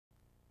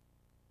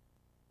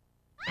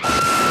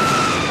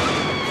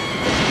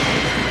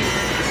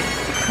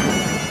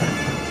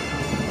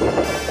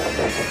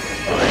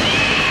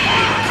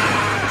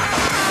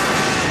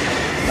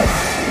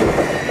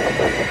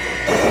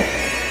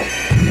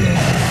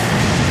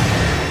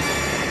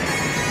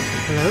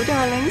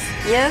darlings.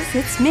 Yes,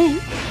 it's me,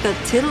 the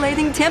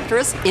titillating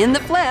temptress in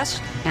the flesh,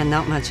 and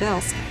not much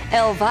else,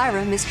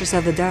 Elvira, Mistress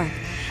of the Dark.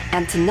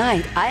 And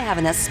tonight, I have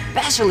an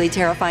especially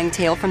terrifying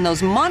tale from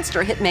those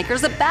monster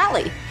hitmakers at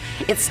Bally.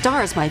 It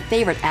stars my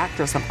favorite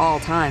actress of all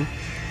time,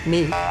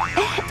 me.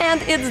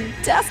 And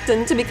it's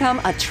destined to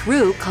become a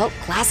true cult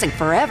classic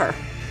forever.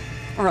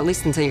 Or at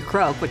least until you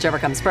croak, whichever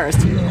comes first.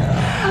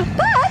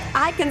 But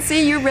I can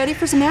see you're ready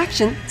for some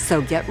action,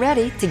 so get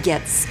ready to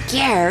get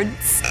scared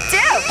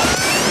stiff!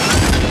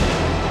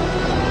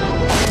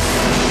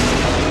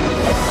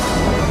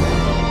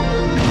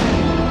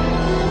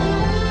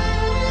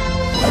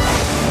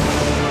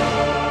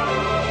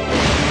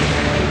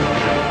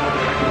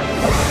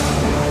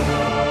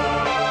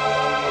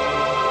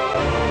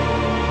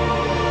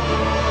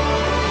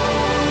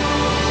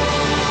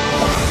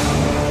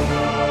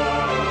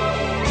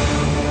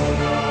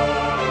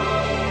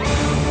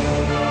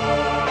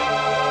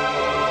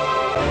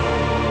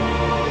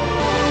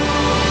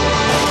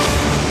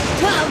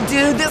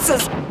 Dude, this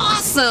is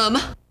awesome!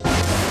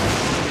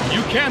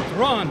 You can't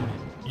run,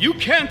 you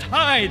can't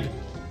hide,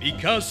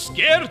 because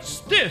Scared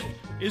Stiff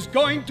is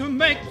going to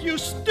make you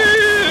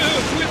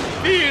stiff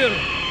with fear.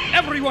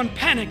 Everyone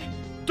panic,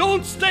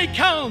 don't stay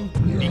calm,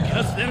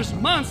 because there's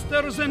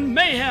monsters and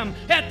mayhem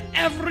at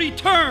every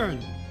turn.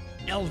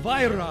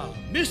 Elvira,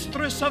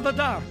 Mistress of the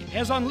Dark,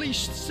 has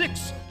unleashed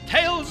 6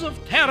 tales of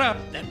terror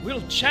that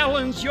will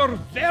challenge your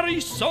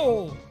very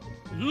soul.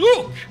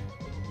 Look!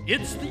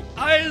 It's the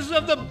eyes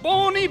of the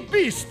bony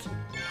beast.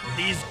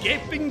 These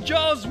gaping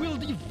jaws will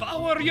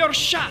devour your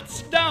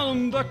shots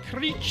down the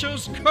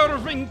creature's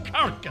curving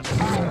carcass.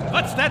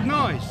 What's that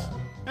noise?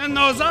 And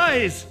those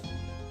eyes?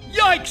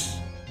 Yikes!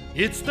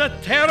 It's the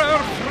terror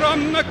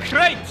from the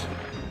crate.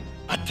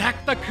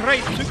 Attack the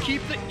crate to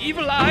keep the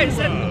evil eyes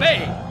at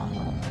bay.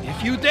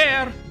 If you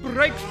dare,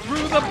 break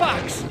through the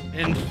box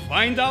and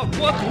find out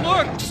what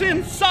lurks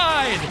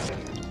inside.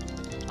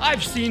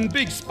 I've seen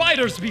big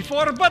spiders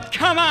before, but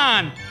come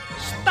on!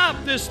 Stop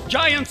this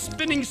giant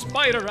spinning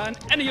spider on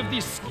any of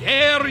these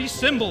scary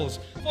symbols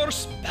for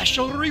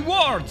special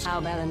rewards. How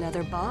about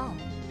another ball?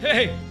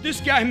 Hey, this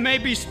guy may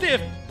be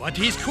stiff, but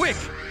he's quick.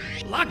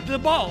 Lock the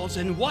balls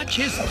and watch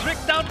his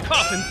tricked-out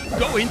coffin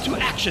go into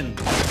action.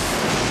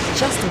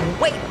 Just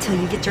wait till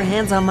you get your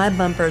hands on my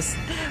bumpers.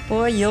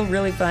 Boy, you'll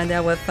really find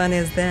out what fun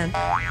is then.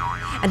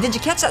 And did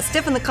you catch that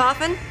stiff in the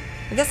coffin?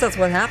 I guess that's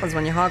what happens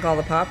when you hog all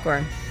the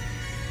popcorn.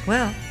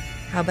 Well,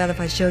 how about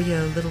if I show you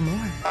a little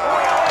more?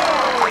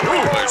 Oh,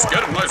 I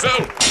scared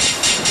myself!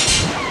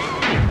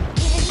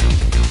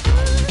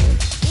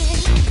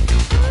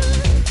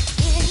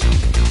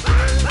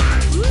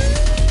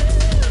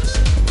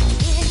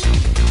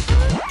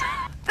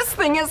 This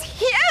thing is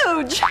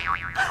huge!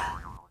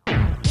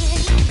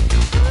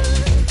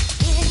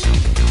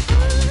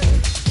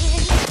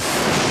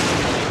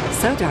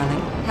 So,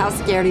 darling, how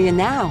scared are you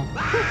now?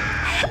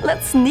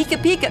 Let's sneak a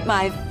peek at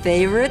my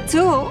favorite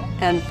tool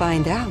and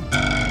find out.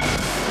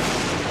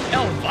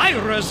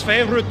 Elvira's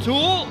favorite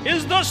tool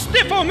is the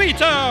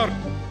Stiffometer!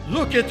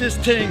 Look at this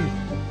thing.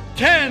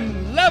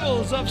 10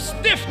 levels of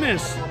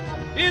stiffness.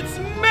 It's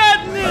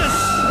madness!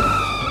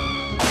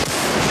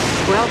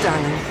 Well,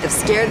 darling, if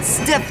Scared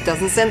Stiff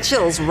doesn't send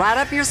chills right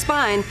up your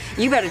spine,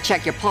 you better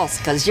check your pulse,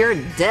 because you're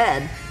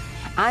dead.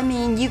 I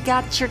mean, you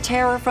got your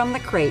terror from the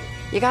crate,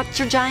 you got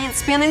your giant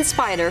spinning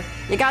spider,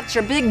 you got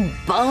your big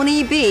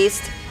bony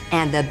beast,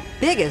 and the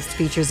biggest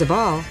features of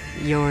all,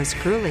 yours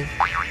truly.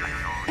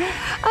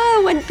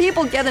 Oh, when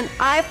people get an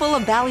eye full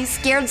of Bally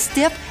Scared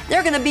Stiff,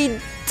 they're gonna be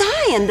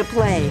dying to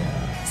play.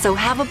 So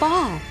have a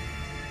ball.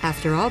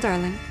 After all,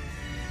 darling,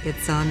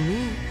 it's on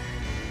me.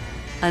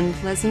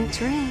 Unpleasant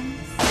dreams.